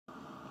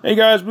Hey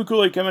guys, Blue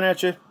Kool-Aid coming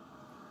at you.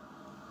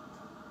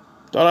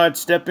 Thought I'd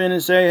step in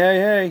and say,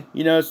 hey,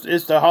 you know,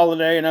 it's the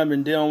holiday and I've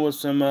been dealing with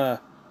some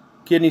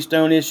kidney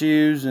stone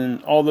issues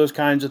and all those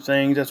kinds of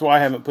things. That's why I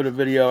haven't put a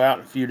video out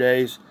in a few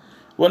days.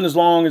 Wasn't as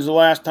long as the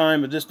last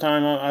time, but this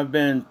time I've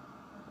been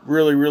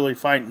really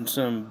fighting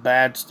some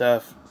bad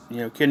stuff. You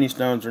know, kidney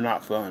stones are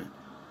not fun.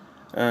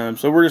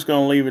 So we're just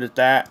going to leave it at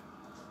that.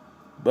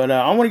 But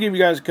I want to give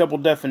you guys a couple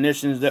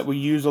definitions that we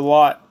use a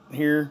lot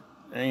here.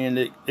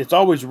 And it's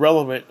always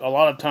relevant a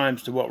lot of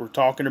times to what we're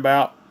talking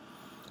about.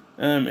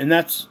 And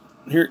that's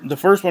here. The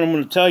first one I'm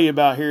going to tell you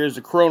about here is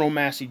the coronal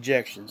mass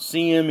ejection,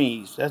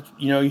 CMEs. That's,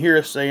 you know, you hear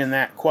us saying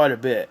that quite a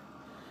bit.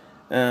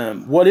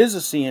 What is a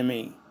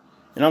CME?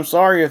 And I'm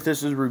sorry if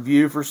this is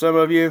review for some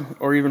of you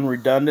or even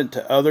redundant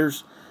to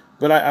others,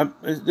 but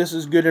this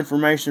is good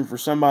information for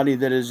somebody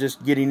that is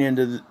just getting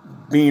into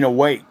being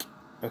awake,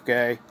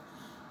 okay?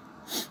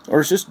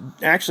 Or it's just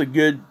actually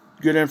good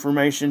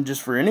information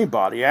just for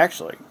anybody,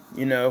 actually.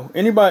 You know,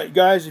 anybody,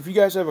 guys, if you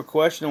guys have a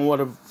question on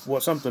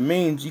what something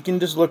means, you can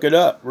just look it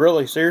up,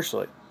 really,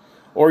 seriously.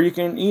 Or you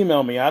can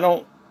email me. I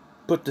don't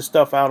put the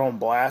stuff out on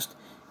blast.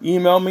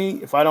 Email me.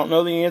 If I don't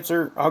know the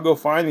answer, I'll go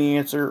find the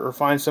answer or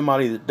find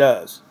somebody that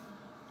does.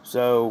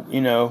 So,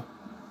 you know,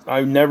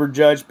 I never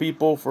judge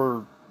people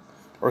for,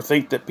 or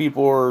think that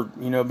people are,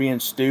 you know, being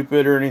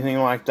stupid or anything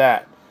like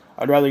that.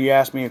 I'd rather you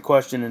ask me a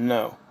question and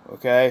know,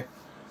 okay?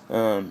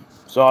 So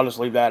I'll just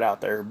leave that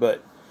out there.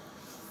 But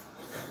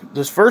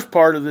this first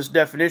part of this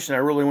definition I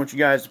really want you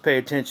guys to pay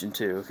attention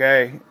to,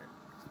 okay?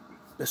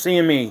 The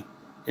CME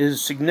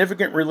is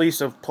significant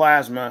release of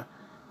plasma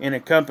and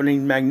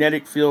accompanying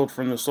magnetic field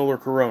from the solar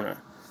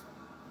corona.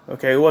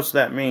 Okay, what's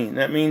that mean?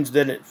 That means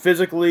that it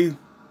physically,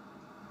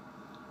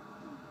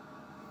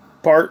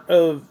 part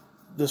of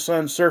the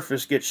sun's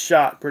surface gets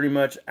shot pretty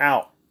much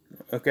out,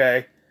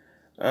 okay?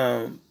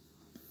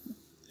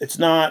 It's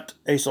not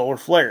a solar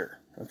flare.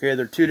 Okay,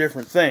 they're two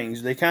different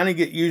things. They kind of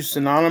get used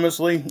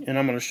synonymously, and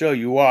I'm going to show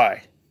you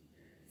why.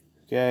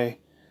 Okay.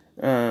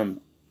 Right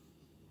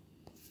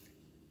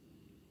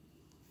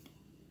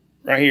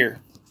here.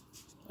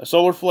 A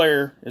solar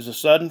flare is a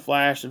sudden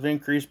flash of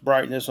increased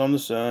brightness on the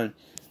sun,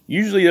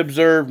 usually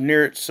observed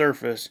near its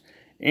surface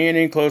and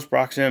in close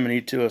proximity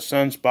to a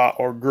sunspot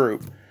or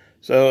group.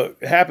 So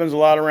it happens a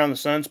lot around the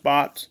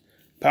sunspots.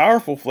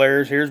 Powerful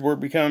flares, here's where it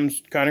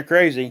becomes kind of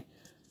crazy,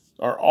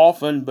 are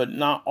often, but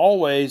not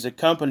always,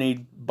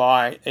 accompanied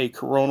by a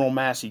coronal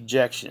mass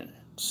ejection,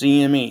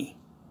 CME.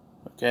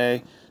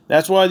 Okay?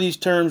 That's why these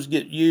terms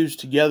get used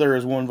together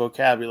as one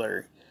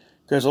vocabulary.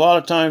 Because a lot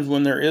of times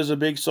when there is a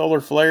big solar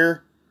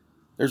flare,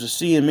 there's a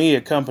CME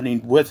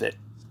accompanied with it.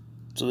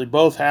 So they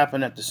both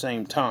happen at the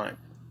same time.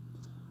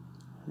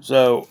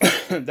 So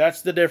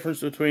that's the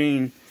difference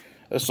between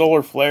a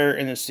solar flare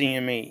and a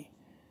CME.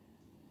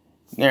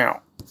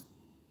 Now,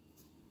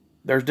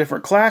 there's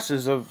different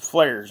classes of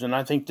flares, and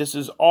I think this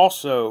is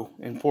also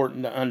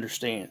important to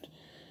understand.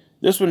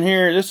 This one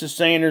here, this is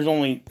saying there's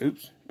only,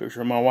 oops,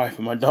 picture of my wife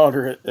and my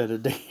daughter at a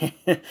day,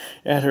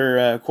 at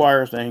her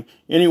choir thing.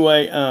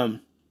 Anyway,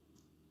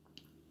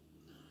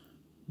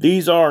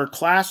 these are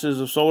classes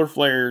of solar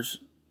flares,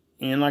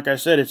 and like I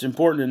said, it's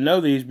important to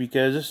know these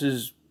because this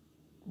is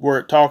where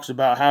it talks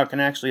about how it can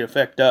actually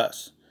affect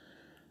us.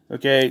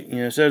 Okay, you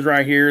know, it says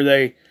right here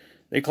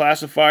they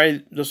classify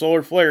the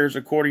solar flares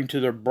according to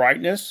their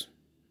brightness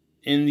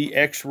in the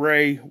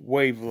X-ray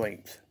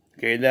wavelength.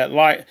 Okay,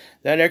 that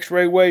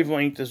X-ray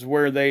wavelength is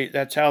where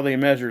that's how they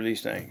measure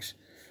these things.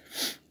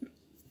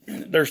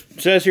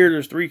 Says here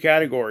there's 3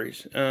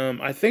 categories.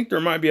 I think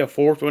there might be a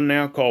 4th one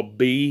now called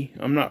B.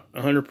 I'm not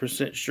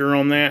 100% sure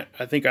on that.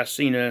 I think I've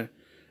seen a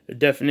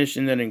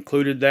definition that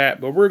included that,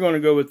 but we're going to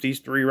go with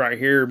these 3 right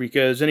here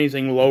because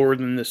anything lower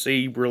than the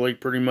C really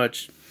pretty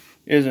much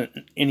isn't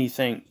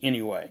anything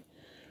anyway.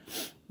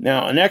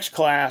 Now, an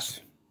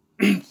X-class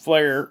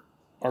flare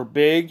are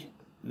big.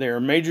 They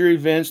are major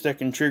events that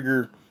can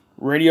trigger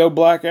radio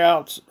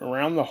blackouts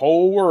around the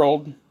whole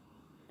world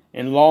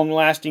and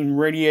long-lasting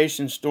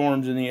radiation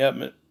storms in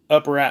the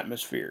upper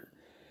atmosphere.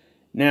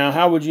 Now,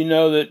 how would you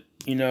know that,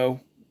 you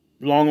know,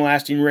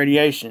 long-lasting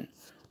radiation?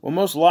 Well,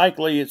 most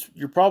likely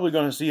you're probably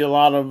going to see a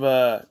lot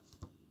of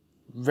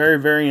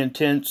very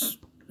intense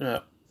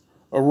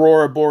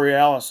aurora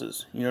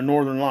borealises, you know,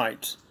 northern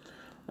lights,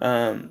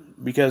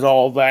 because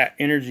all that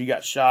energy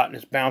got shot and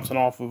it's bouncing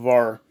off of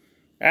our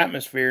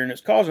atmosphere and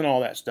it's causing all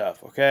that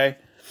stuff, okay?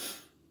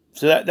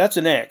 So that's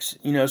an X,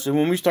 you know. So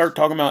when we start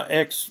talking about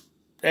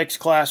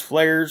X-class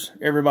flares,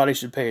 everybody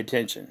should pay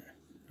attention,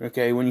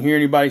 okay? When you hear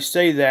anybody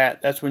say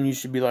that, that's when you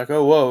should be like,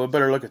 oh, whoa, I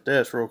better look at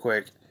this real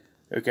quick,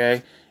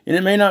 okay? And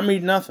it may not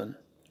mean nothing,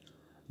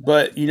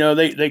 but, you know,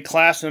 they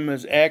class them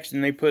as X,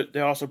 and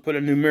they also put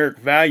a numeric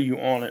value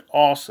on it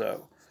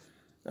also.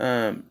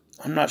 I'm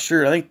not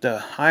sure. I think the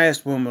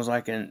highest one was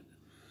like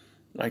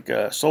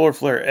a solar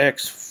flare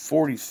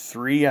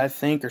X43, I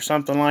think, or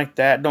something like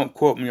that. Don't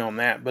quote me on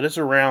that, but it's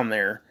around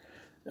there,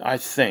 I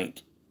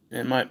think.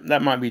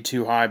 That might be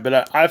too high,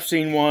 but I've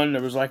seen one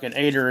that was like an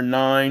 8 or a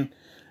 9,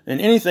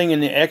 and anything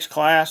in the X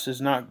class is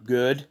not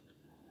good.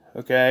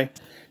 Okay,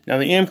 Now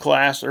the M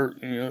class, or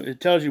it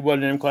tells you what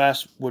an M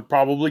class would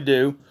probably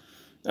do.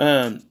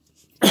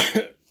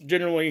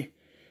 Generally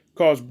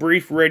cause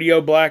brief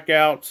radio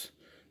blackouts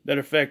that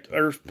affect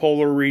Earth's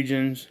polar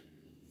regions.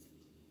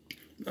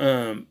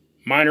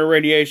 Minor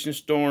radiation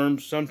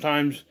storms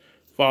sometimes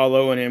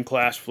follow an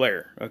M-class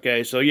flare.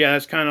 Okay, so yeah,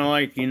 that's kind of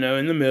like, in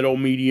the middle,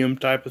 medium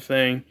type of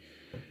thing.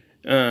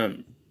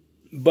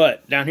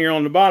 But down here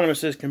on the bottom it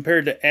says,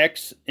 compared to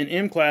X and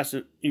M-class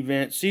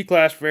events,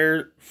 C-class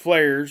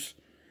flares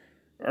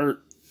are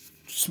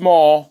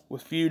small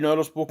with few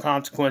noticeable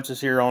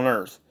consequences here on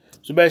Earth.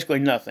 So basically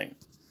nothing.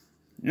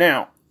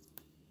 Now,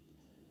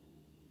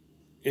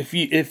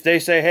 if they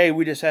say, hey,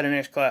 we just had an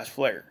X-class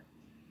flare,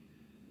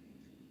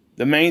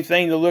 the main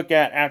thing to look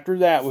at after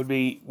that would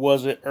be,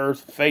 was it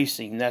Earth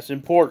facing? That's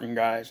important,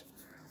 guys.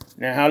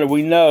 Now, how do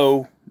we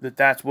know that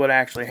that's what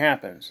actually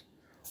happens?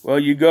 Well,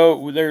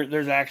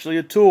 there's actually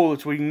a tool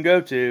that we can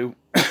go to.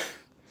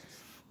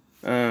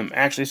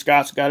 Actually,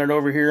 Scott's got it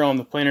over here on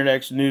the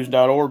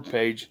planetxnews.org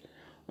page.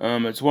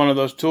 It's one of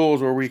those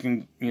tools where we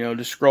can,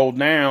 just scroll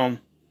down.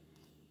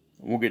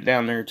 We'll get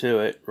down there to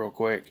it real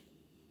quick.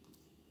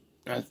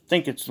 I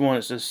think it's the one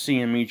that says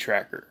CME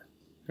tracker.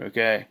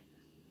 Okay.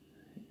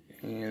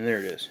 And there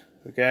it is.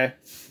 Okay.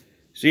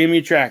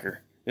 CME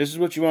tracker. This is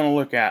what you want to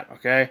look at.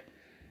 Okay.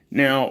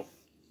 Now,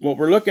 what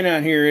we're looking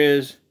at here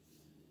is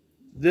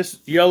this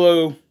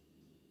yellow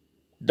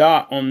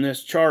dot on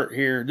this chart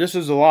here. This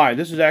is a lie.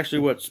 This is actually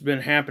what's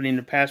been happening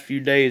the past few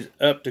days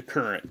up to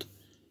current.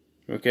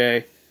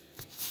 Okay.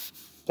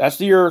 That's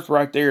the Earth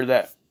right there,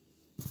 that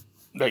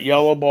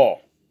yellow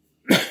ball.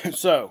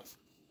 So,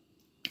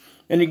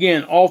 and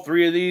again, all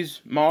three of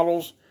these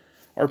models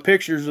are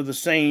pictures of the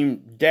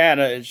same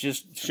data. It's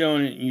just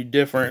showing you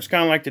different. It's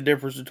kind of like the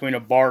difference between a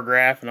bar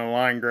graph and a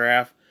line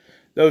graph,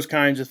 those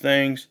kinds of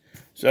things.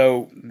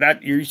 So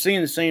that you're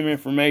seeing the same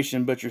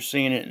information, but you're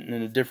seeing it in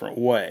a different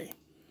way.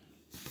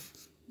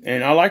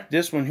 And I like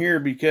this one here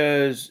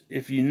because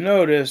if you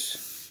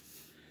notice,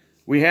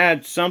 we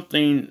had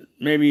something,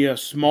 maybe a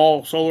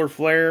small solar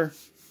flare.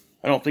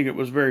 I don't think it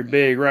was very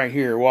big right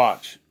here.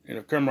 Watch.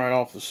 It'll come right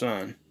off the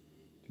sun.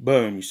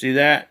 Boom. You see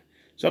that?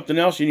 Something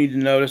else you need to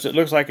notice, it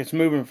looks like it's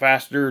moving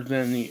faster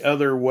than the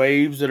other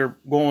waves that are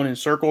going in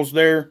circles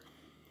there.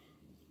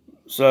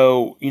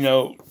 So,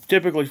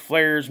 typically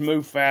flares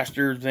move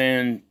faster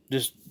than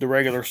just the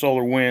regular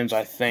solar winds,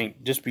 I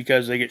think, just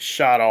because they get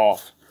shot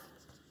off.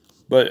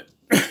 But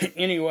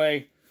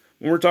anyway,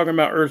 when we're talking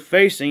about Earth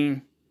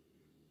facing,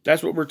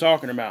 that's what we're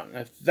talking about.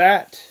 If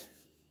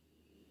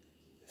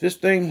this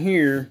thing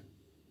here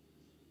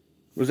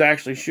was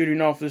actually shooting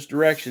off this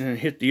direction and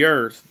hit the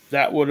Earth,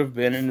 that would have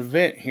been an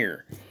event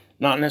here.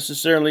 Not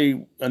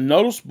necessarily a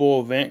noticeable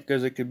event,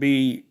 because it could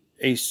be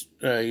a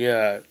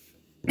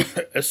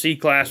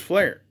C-class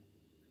flare.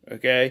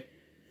 Okay?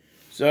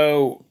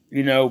 So,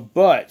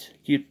 but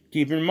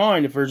keep in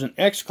mind, if there's an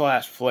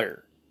X-class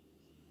flare,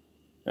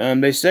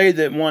 they say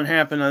that one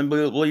happened, I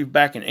believe,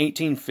 back in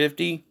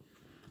 1850,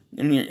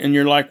 and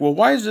you're like, well,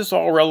 why is this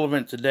all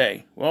relevant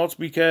today? Well, it's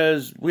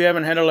because we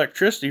haven't had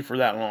electricity for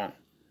that long.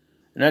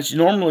 And that's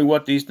normally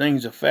what these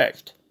things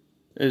affect,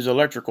 is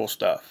electrical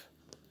stuff.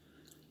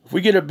 If we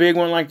get a big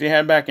one like they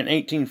had back in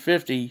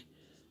 1850,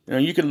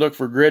 you could look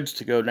for grids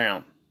to go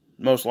down,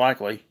 most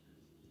likely.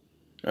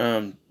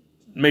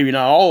 Maybe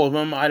not all of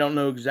them, I don't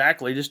know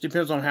exactly. It just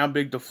depends on how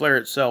big the flare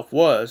itself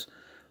was.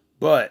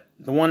 But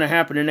the one that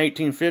happened in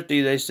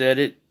 1850, they said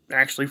it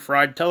actually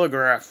fried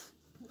telegraph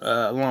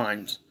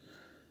lines.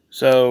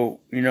 So,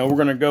 we're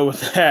going to go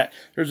with that.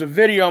 There's a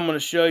video I'm going to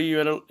show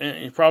you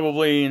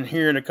probably in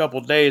here in a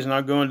couple days, and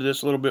I'll go into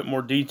this a little bit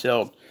more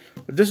detailed.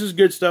 But this is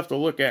good stuff to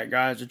look at,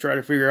 guys, to try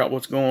to figure out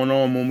what's going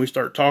on when we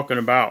start talking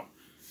about,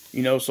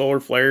 solar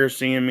flares,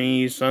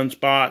 CMEs,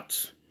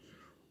 sunspots,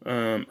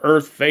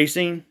 Earth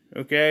facing,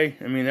 okay?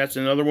 I mean, that's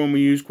another one we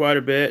use quite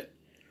a bit.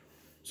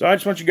 So I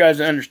just want you guys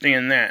to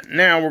understand that.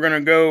 Now we're going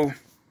to go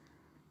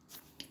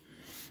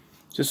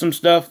to some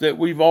stuff that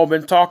we've all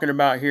been talking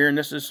about here, and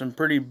this is some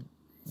pretty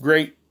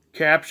great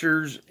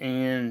captures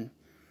and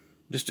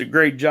just a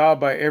great job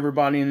by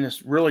everybody in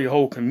this really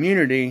whole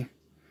community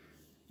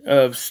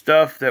of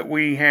stuff that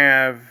we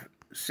have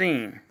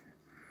seen.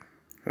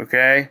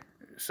 Okay,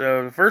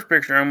 so the first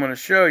picture I'm going to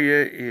show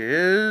you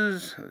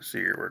is, let's see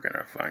here, we're going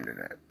to find it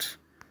at,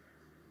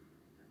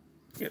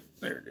 yep,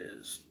 there it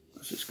is.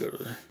 Let's just go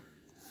to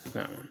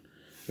that one.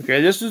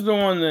 Okay, this is the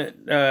one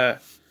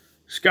that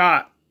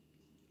Scott,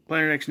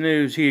 Planet X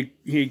News,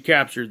 he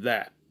captured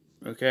that.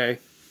 Okay,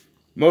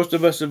 most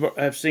of us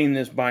have seen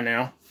this by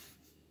now.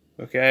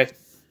 Okay,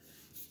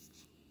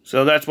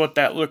 so that's what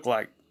that looked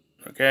like.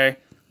 Okay,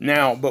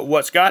 now, but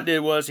what Scott did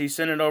was he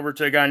sent it over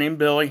to a guy named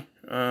Billy.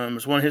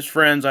 It's one of his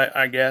friends,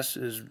 I guess,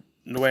 is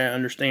the way I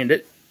understand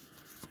it.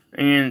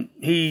 And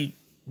he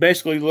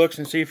basically looks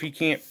and see if he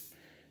can't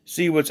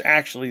see what's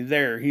actually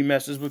there. He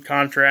messes with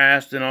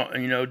contrast and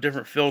all,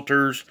 different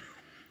filters.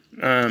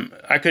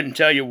 I couldn't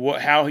tell you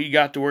how he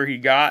got to where he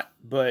got,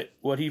 but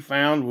what he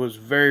found was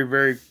very,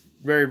 very,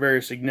 very,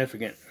 very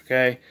significant.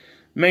 Okay,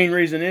 main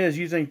reason is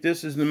you think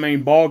this is the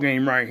main ball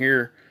game right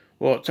here.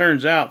 Well, it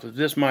turns out that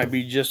this might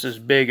be just as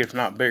big, if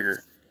not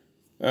bigger,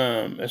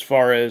 as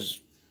far as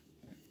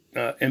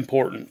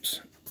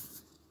importance.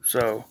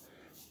 So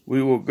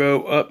we will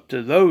go up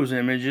to those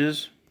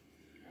images.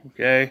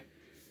 Okay.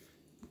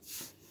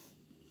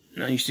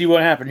 Now you see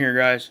what happened here,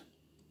 guys.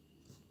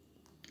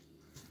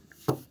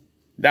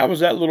 That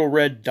was that little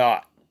red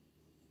dot.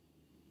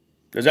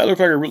 Does that look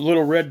like a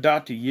little red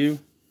dot to you?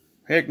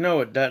 Heck no,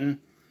 it doesn't.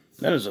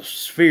 That is a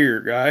sphere,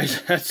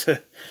 guys.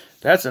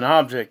 That's an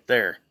object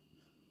there.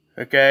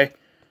 Okay.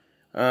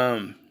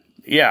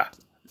 Yeah,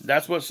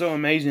 that's what's so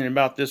amazing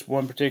about this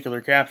one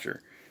particular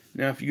capture.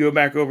 Now, if you go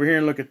back over here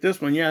and look at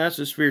this one, yeah, that's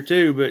a sphere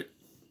too, but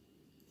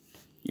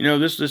you know,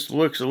 this just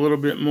looks a little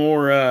bit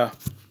more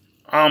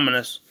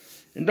ominous.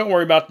 And don't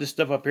worry about this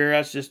stuff up here.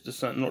 That's just the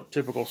sun,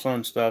 typical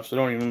sun stuff, so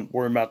don't even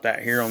worry about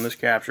that here on this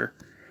capture.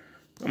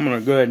 I'm going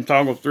to go ahead and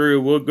toggle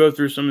through. We'll go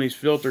through some of these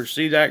filters.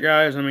 See that,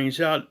 guys? I mean, you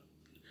see how,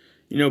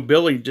 you know,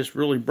 Billy just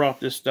really brought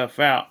this stuff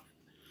out.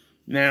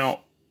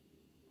 Now,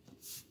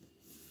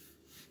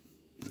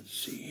 let's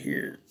see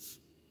here.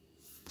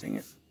 Dang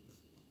it.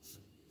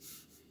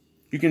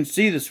 You can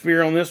see the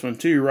sphere on this one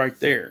too, right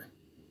there.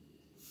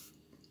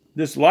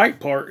 This light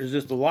part is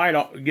just the light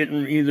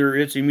getting, either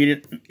it's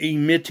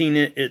emitting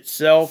it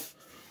itself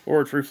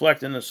or it's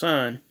reflecting the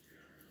sun.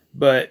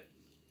 But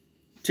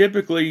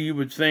typically you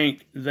would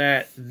think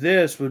that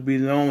this would be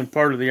the only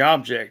part of the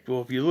object.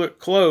 Well, if you look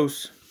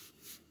close,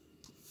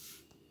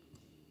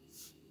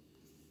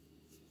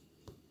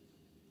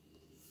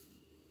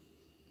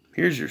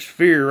 here's your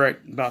sphere right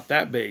about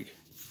that big.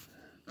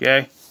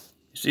 Okay?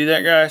 You see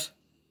that, guys?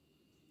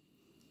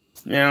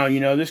 Now, you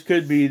know, this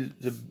could be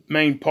the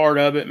main part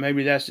of it.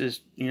 Maybe that's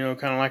just, you know,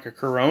 kind of like a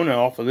corona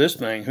off of this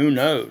thing. Who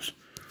knows?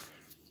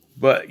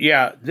 But,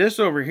 yeah, this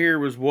over here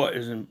was what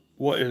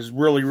is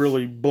really,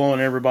 really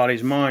blowing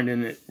everybody's mind,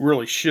 and it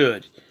really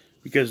should.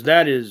 Because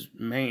that is,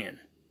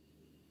 man.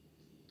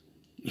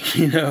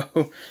 You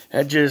know,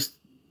 that just,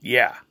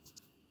 yeah.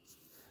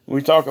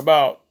 We talk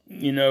about,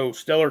 you know,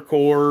 stellar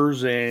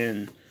cores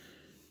and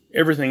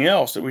everything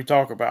else that we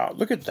talk about.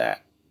 Look at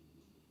that.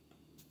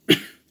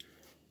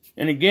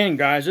 And again,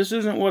 guys, this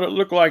isn't what it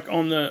looked like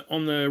on the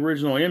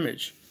original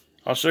image.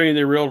 I'll show you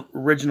the real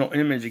original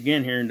image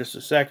again here in just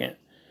a second.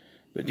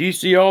 But do you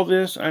see all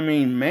this? I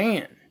mean,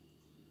 man.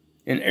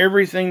 And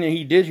everything that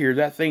he did here,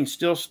 that thing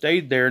still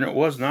stayed there, and it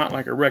was not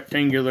like a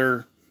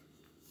rectangular,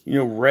 you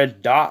know,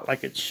 red dot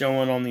like it's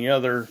showing on the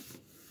other,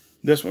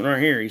 this one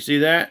right here. You see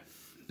that?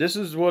 This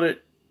is what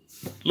it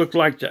looked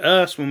like to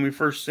us when we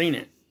first seen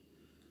it.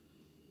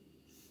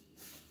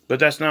 But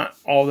that's not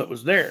all that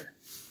was there.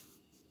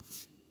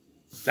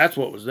 That's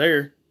what was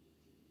there.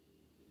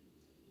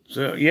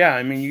 So, yeah,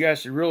 I mean, you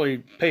guys should really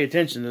pay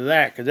attention to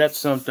that, because that's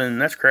something,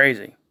 that's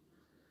crazy.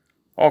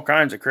 All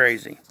kinds of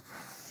crazy.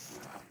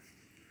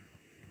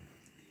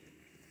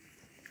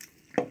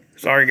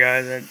 Sorry,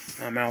 guys,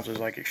 my mouth is,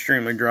 like,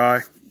 extremely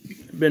dry.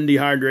 Been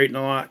dehydrating a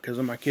lot because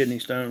of my kidney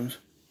stones.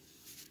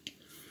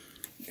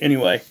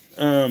 Anyway,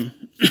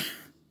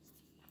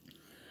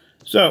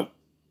 so,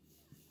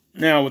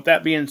 now, with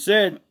that being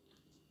said,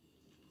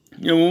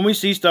 you know, when we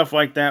see stuff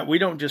like that, we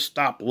don't just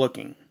stop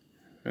looking,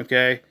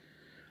 okay?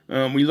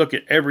 We look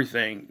at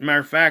everything. Matter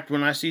of fact,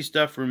 when I see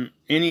stuff from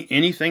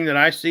anything that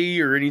I see,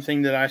 or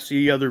anything that I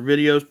see other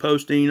videos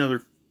posting,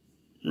 other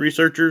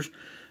researchers,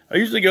 I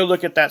usually go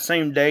look at that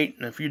same date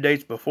and a few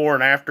dates before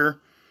and after,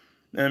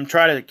 and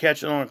try to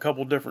catch it on a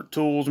couple different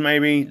tools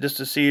maybe, just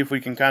to see if we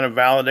can kind of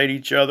validate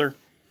each other.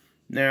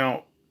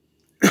 Now,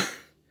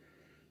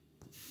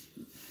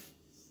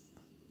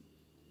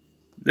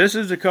 this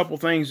is a couple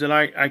things that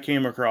I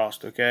came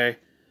across, okay?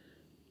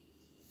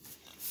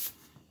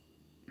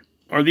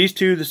 Are these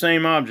two the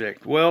same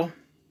object? Well,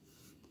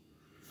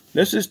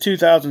 this is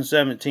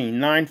 2017,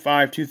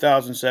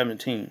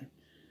 9/5/2017.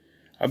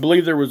 I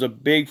believe there was a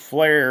big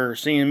flare, or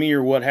CME,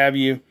 or what have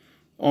you,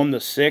 on the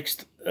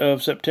 6th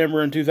of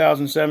September in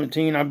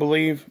 2017, I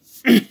believe.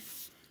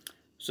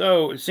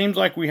 So, it seems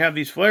like we have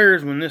these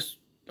flares when this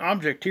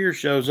object here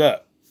shows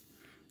up.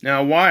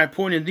 Now, why I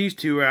pointed these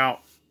two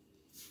out,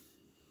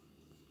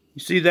 you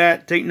see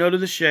that? Take note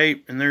of the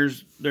shape, and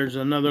there's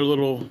another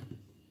little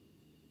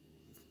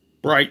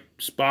bright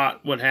spot,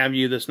 what have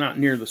you, that's not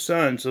near the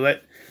sun. So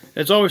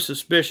that's always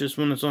suspicious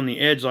when it's on the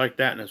edge like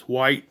that and it's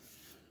white.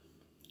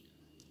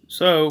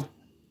 So,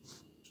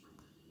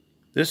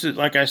 this is,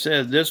 like I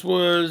said, this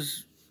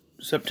was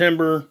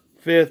September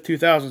 5th,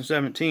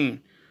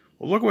 2017.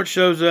 Well, look what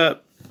shows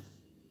up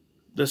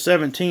the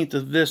 17th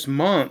of this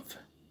month,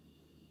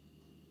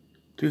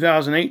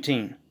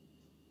 2018.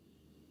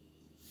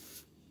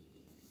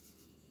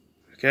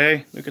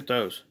 Okay, look at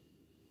those.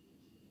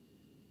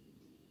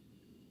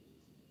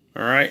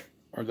 Alright,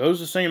 are those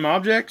the same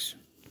objects?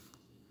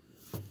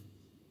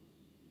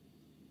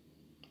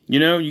 You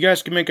know, you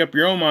guys can make up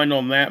your own mind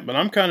on that, but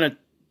I'm kind of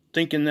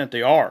thinking that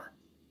they are.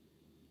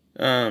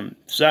 So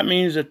that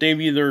means that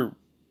they've either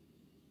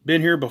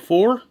been here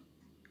before,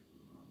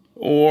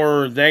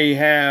 or they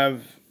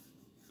have,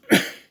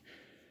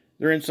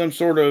 they're in some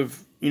sort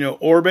of, you know,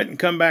 orbit and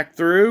come back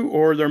through,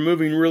 or they're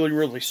moving really,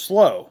 really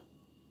slow.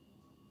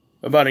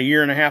 about a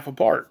year and a half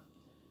apart.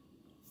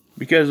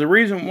 Because the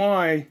reason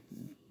why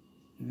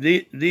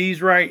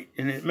these right,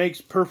 and it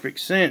makes perfect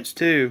sense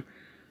too.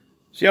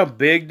 See how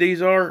big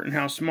these are and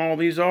how small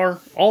these are?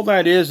 All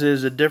that is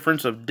a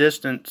difference of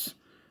distance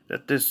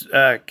that this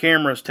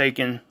camera is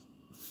taking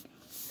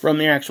from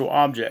the actual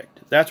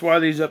object. That's why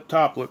these up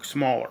top look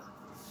smaller.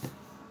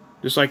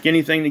 Just like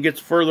anything that gets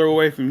further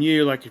away from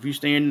you, like if you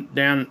stand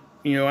down,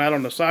 you know, out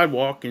on the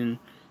sidewalk and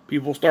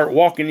people start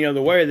walking the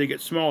other way, they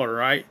get smaller,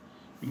 right?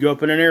 You go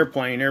up in an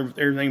airplane,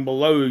 everything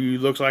below you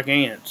looks like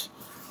ants.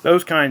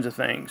 Those kinds of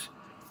things.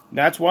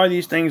 That's why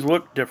these things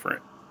look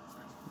different.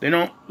 They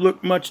don't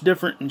look much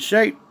different in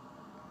shape.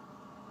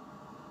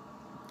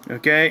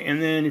 Okay,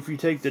 and then if you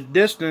take the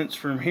distance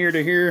from here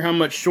to here, how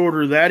much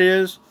shorter that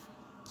is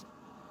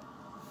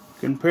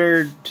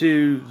compared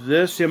to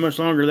this, see how much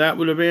longer that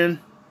would have been?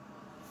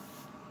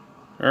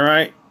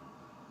 Alright,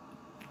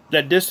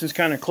 that distance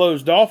kind of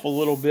closed off a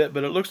little bit,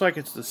 but it looks like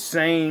it's the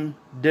same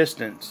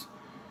distance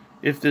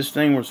if this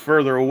thing was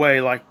further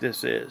away like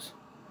this is.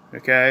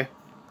 Okay?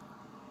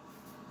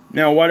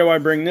 Now, why do I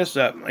bring this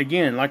up?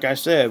 Again, like I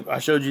said, I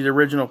showed you the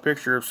original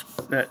picture of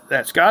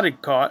that Scott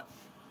had caught.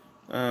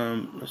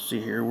 Let's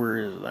see here, where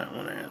is that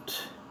one at?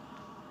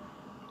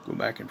 Go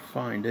back and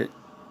find it.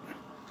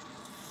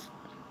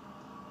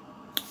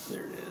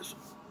 There it is.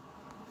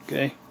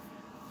 Okay.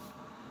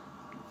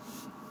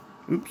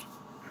 Oops.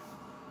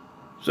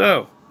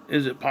 So,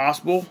 is it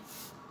possible,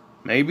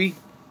 maybe,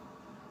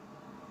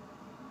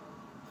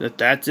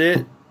 that's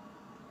it?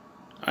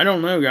 I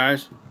don't know,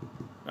 guys.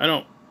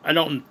 I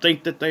don't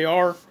think that they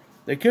are.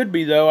 They could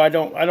be, though. I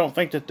don't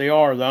think that they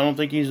are, though. I don't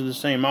think these are the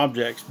same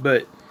objects.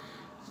 But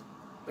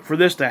for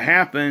this to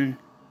happen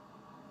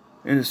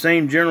in the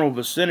same general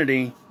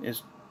vicinity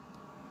is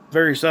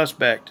very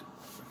suspect.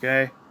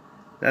 Okay?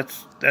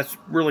 That's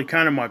really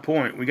kind of my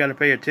point. We got to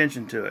pay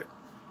attention to it.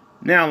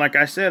 Now, like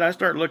I said, I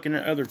start looking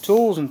at other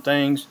tools and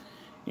things.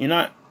 You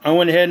know, I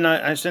went ahead and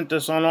I sent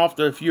this on off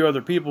to a few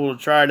other people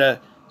to try to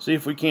see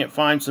if we can't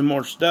find some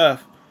more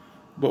stuff.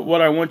 But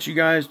what I want you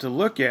guys to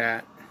look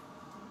at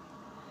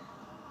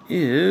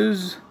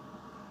is,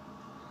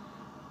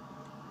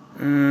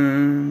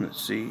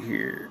 let's see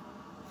here.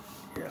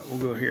 Yeah, we'll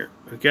go here.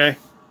 Okay.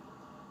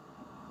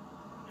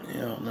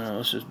 Yeah, no,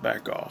 let's just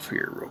back off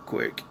here real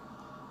quick.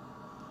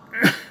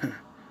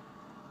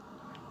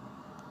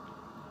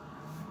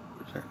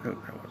 No,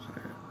 that wasn't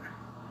it.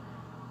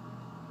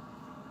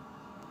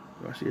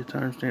 Do I see a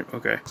timestamp?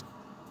 Okay.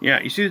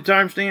 Yeah, you see the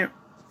timestamp?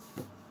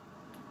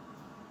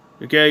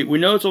 Okay, we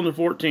know it's on the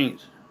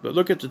 14th, but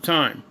look at the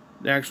time.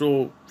 The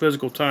actual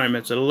physical time.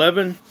 It's at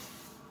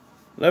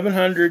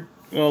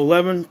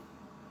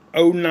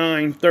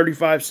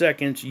 11:09:35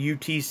 seconds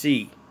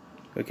UTC.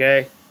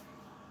 Okay?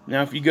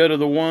 Now if you go to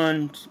the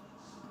one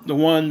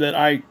that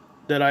I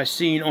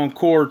seen on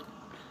COR,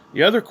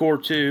 the other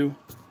COR2,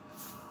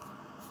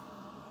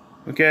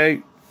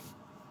 okay,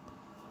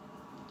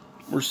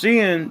 we're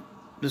seeing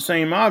the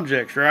same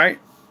objects, right?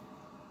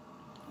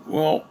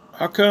 Well,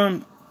 how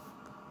come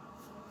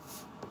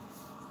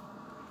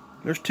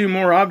there's two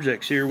more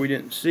objects here we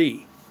didn't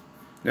see?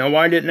 Now,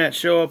 why didn't that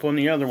show up on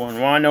the other one?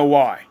 Well, I know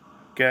why,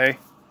 okay?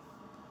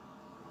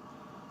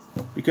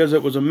 Because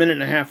it was a minute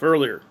and a half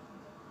earlier.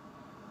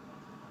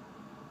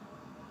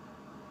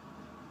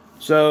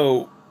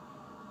 So,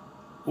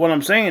 what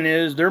I'm saying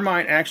is, there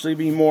might actually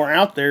be more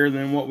out there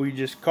than what we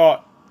just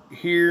caught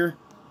here.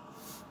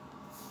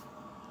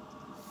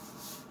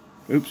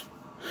 Oops.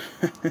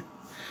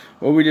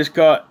 Well, we just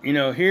caught, you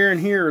know, here and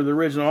here are the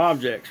original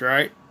objects,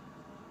 right?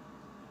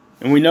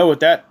 And we know what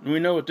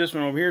this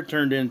one over here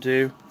turned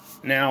into.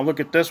 Now look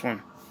at this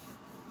one.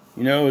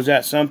 You know, is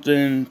that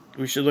something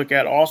we should look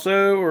at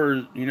also,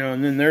 or, you know?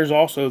 And then there's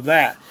also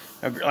that.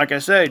 Like I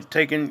said,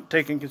 taking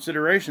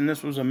consideration,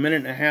 this was a minute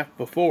and a half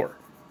before.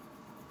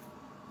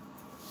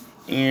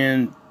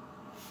 And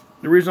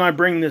the reason I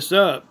bring this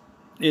up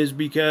is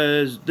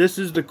because this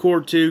is the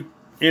COR2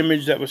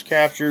 image that was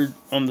captured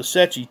on the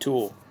CME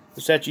tool,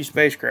 the CME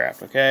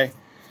spacecraft. Okay,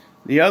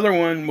 the other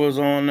one was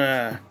on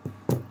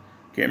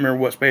can't remember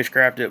what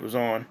spacecraft it was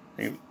on.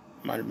 It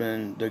might have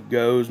been the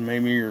GOES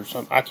maybe, or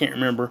something. I can't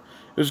remember.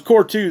 It was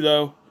COR2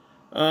 though.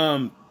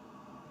 That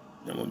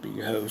wouldn't be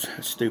GOES.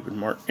 That's stupid,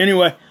 Mark.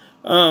 Anyway,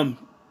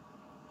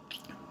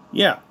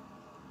 yeah.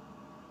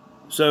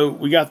 So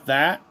we got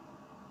that.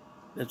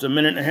 It's a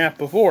minute and a half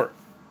before.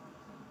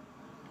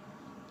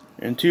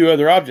 And two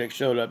other objects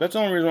showed up. That's the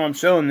only reason why I'm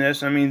showing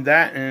this. I mean,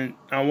 that, and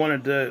I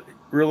wanted to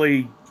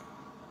really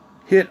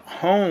hit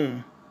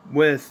home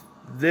with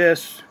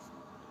this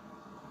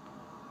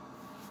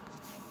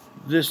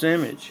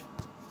image.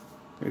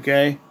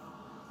 Okay?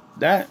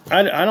 That,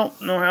 I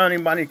don't know how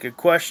anybody could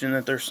question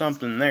that there's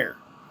something there.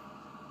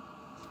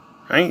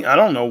 I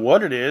don't know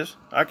what it is.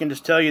 I can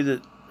just tell you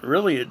that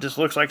really it just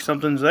looks like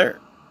something's there.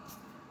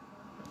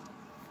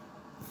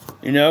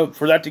 You know,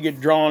 for that to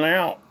get drawn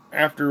out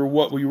after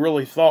what we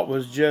really thought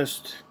was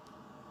just,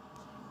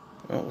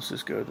 well, let's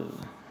just go to,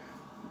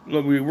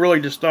 look, we really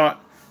just thought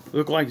it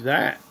looked like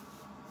that.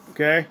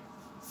 Okay?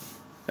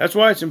 That's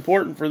why it's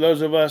important for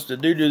those of us that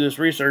do this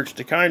research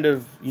to kind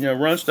of, you know,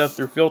 run stuff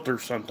through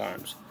filters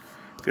sometimes.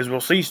 Because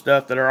we'll see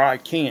stuff that our eye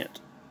can't.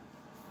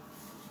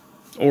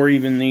 Or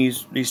even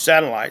these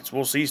satellites.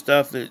 We'll see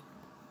stuff that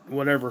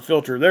whatever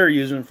filter they're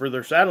using for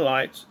their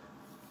satellites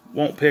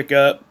won't pick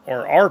up,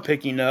 or are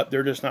picking up,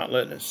 they're just not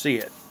letting us see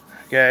it.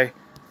 Okay?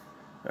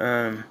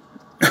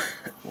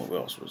 What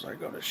else was I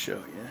going to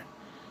show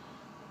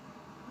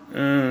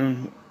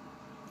you?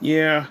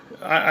 Yeah,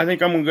 I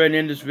think I'm going to go ahead and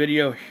end this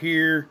video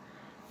here.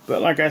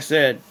 But like I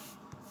said,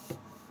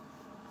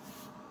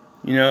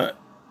 you know,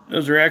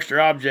 those are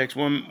extra objects,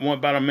 one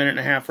about a minute and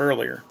a half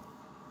earlier.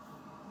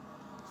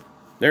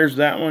 There's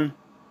that one,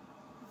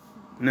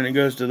 and then it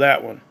goes to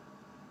that one.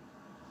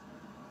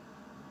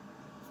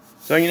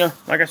 So, you know,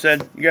 like I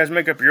said, you guys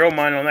make up your own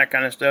mind on that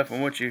kind of stuff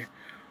and what you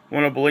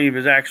want to believe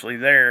is actually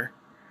there.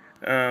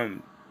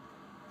 You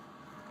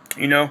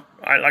know,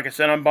 like I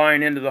said, I'm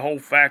buying into the whole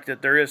fact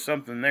that there is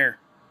something there.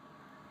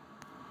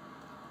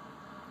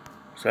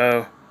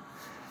 So,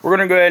 we're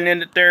going to go ahead and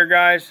end it there,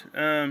 guys.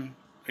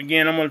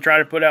 Again, I'm going to try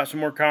to put out some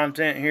more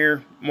content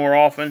here more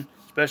often,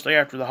 especially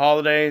after the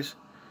holidays.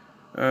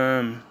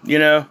 You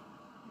know,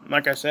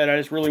 like I said, I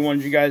just really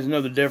wanted you guys to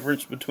know the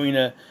difference between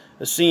a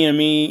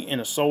CME and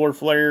a solar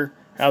flare,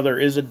 how there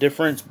is a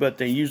difference, but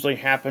they usually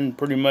happen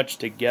pretty much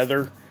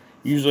together.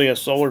 Usually a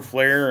solar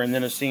flare and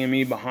then a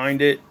CME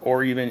behind it,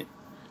 or even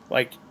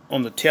like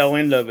on the tail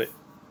end of it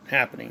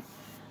happening.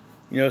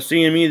 You know,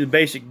 CME, the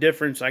basic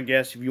difference, I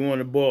guess, if you want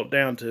to boil it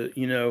down to,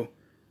 you know,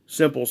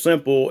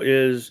 simple,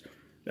 is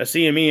a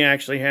CME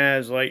actually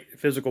has like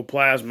physical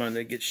plasma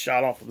that gets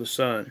shot off of the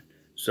sun.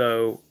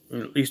 So,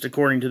 at least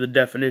according to the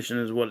definition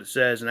is what it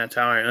says, and that's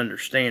how I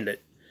understand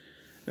it.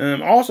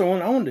 Also,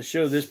 I wanted to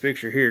show this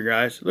picture here,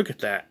 guys. Look at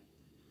that.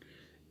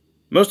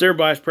 Most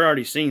everybody's probably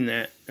already seen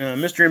that.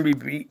 Mr.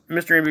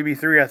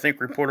 MBB3, I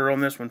think, reported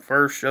on this one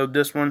first, showed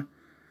this one.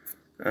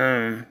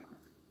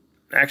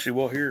 Actually,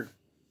 well, here.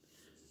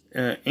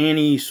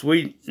 Annie,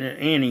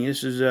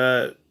 this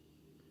is,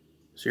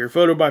 see a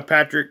photo by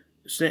Patrick,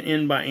 sent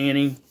in by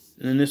Annie,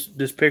 and then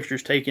this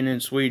picture's taken in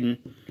Sweden.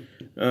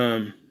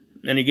 And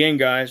again,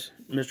 guys,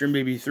 Mr.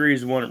 MBB3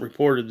 is the one that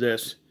reported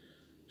this,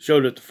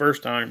 showed it the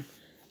first time.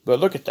 But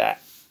look at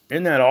that.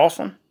 Isn't that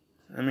awesome?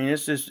 I mean,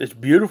 it's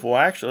beautiful,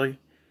 actually.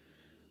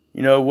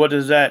 You know, what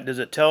does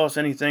it tell us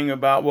anything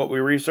about what we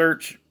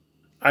research?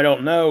 I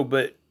don't know,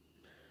 but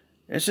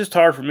it's just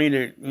hard for me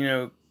to, you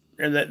know,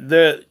 and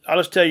I'll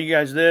just tell you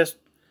guys this.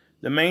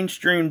 The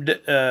mainstream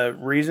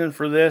reason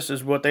for this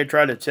is what they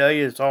try to tell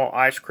you. It's all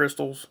ice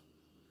crystals.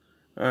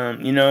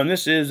 You know, and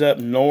this is up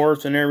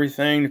north and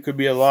everything. There could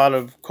be a lot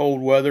of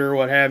cold weather or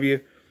what have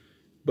you.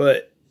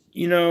 But,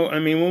 you know, I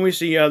mean, when we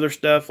see other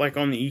stuff like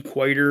on the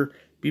equator,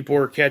 people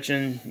are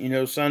catching, you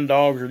know, sun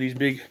dogs or these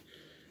big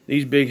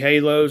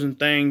halos and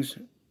things.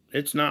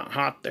 It's not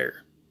hot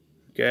there.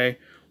 Okay.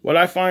 What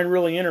I find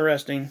really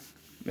interesting,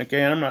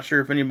 okay, and I'm not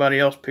sure if anybody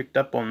else picked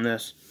up on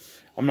this.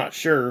 I'm not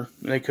sure.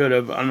 They could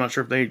have. I'm not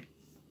sure if they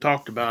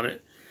talked about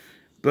it.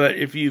 But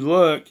if you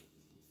look,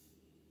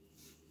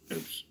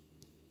 oops,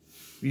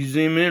 if you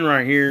zoom in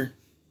right here,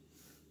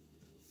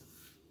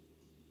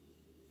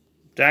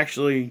 it's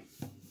actually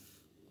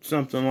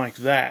something like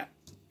that.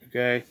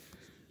 Okay,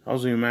 I'll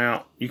zoom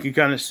out. You can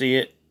kind of see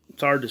it.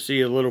 It's hard to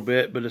see a little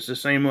bit, but it's the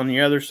same on the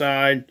other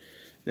side.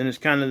 Then it's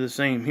kind of the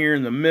same here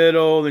in the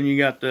middle. Then you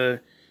got the,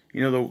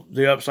 you know,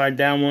 the upside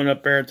down one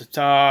up there at the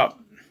top.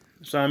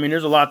 So, I mean,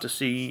 there's a lot to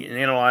see and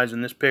analyze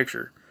in this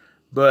picture.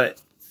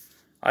 But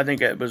I think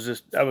that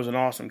was an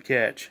awesome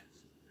catch.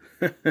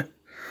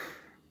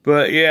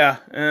 But, yeah,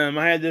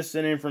 I had this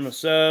sent in from a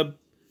sub.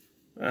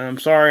 I'm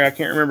sorry, I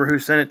can't remember who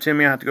sent it to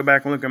me. I have to go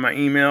back and look at my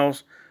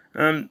emails.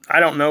 I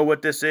don't know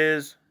what this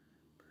is.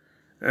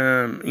 You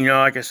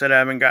know, like I said, I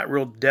haven't got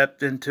real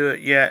depth into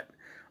it yet.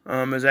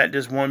 Is that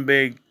just one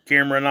big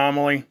camera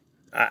anomaly?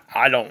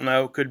 I don't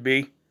know. Could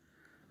be.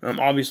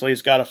 Obviously,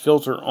 it's got a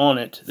filter on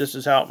it. This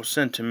is how it was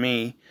sent to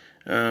me.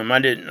 I'll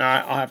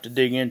have to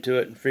dig into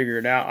it and figure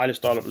it out. I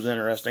just thought it was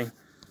interesting.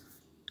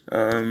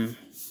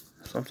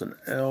 Something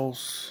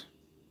else.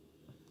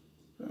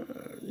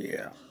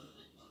 Yeah.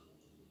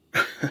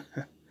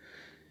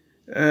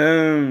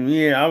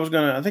 Yeah,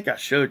 I think I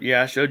showed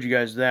you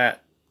guys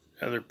that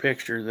other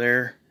picture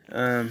there.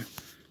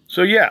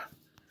 So yeah,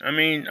 I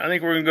mean, I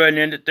think we're going to go ahead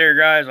and end it there,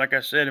 guys, like I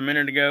said a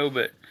minute ago,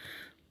 but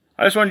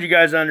I just wanted you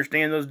guys to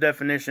understand those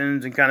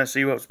definitions and kind of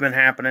see what's been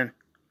happening.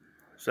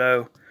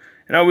 So,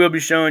 and I will be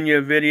showing you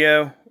a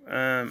video.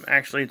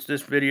 Actually, it's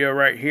this video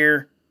right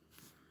here.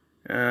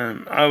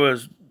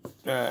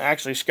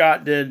 Actually,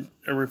 Scott did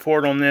a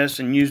report on this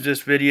and used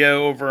this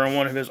video over on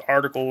one of his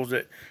articles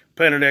at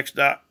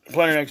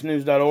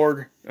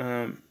planetxnews.org.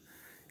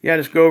 Yeah,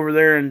 just go over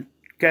there and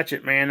catch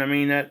it, man. I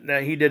mean,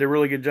 that he did a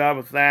really good job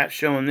with that,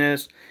 showing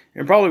this.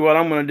 And probably what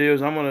I'm going to do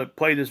is I'm going to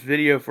play this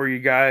video for you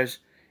guys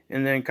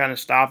and then kind of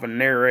stop and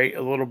narrate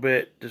a little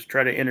bit, just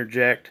try to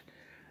interject.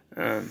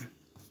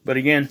 But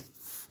again,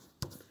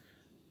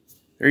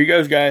 there you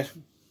goes, guys.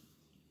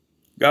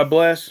 God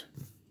bless.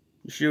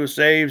 Yeshua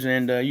saves,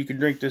 and you can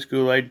drink this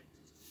Kool-Aid.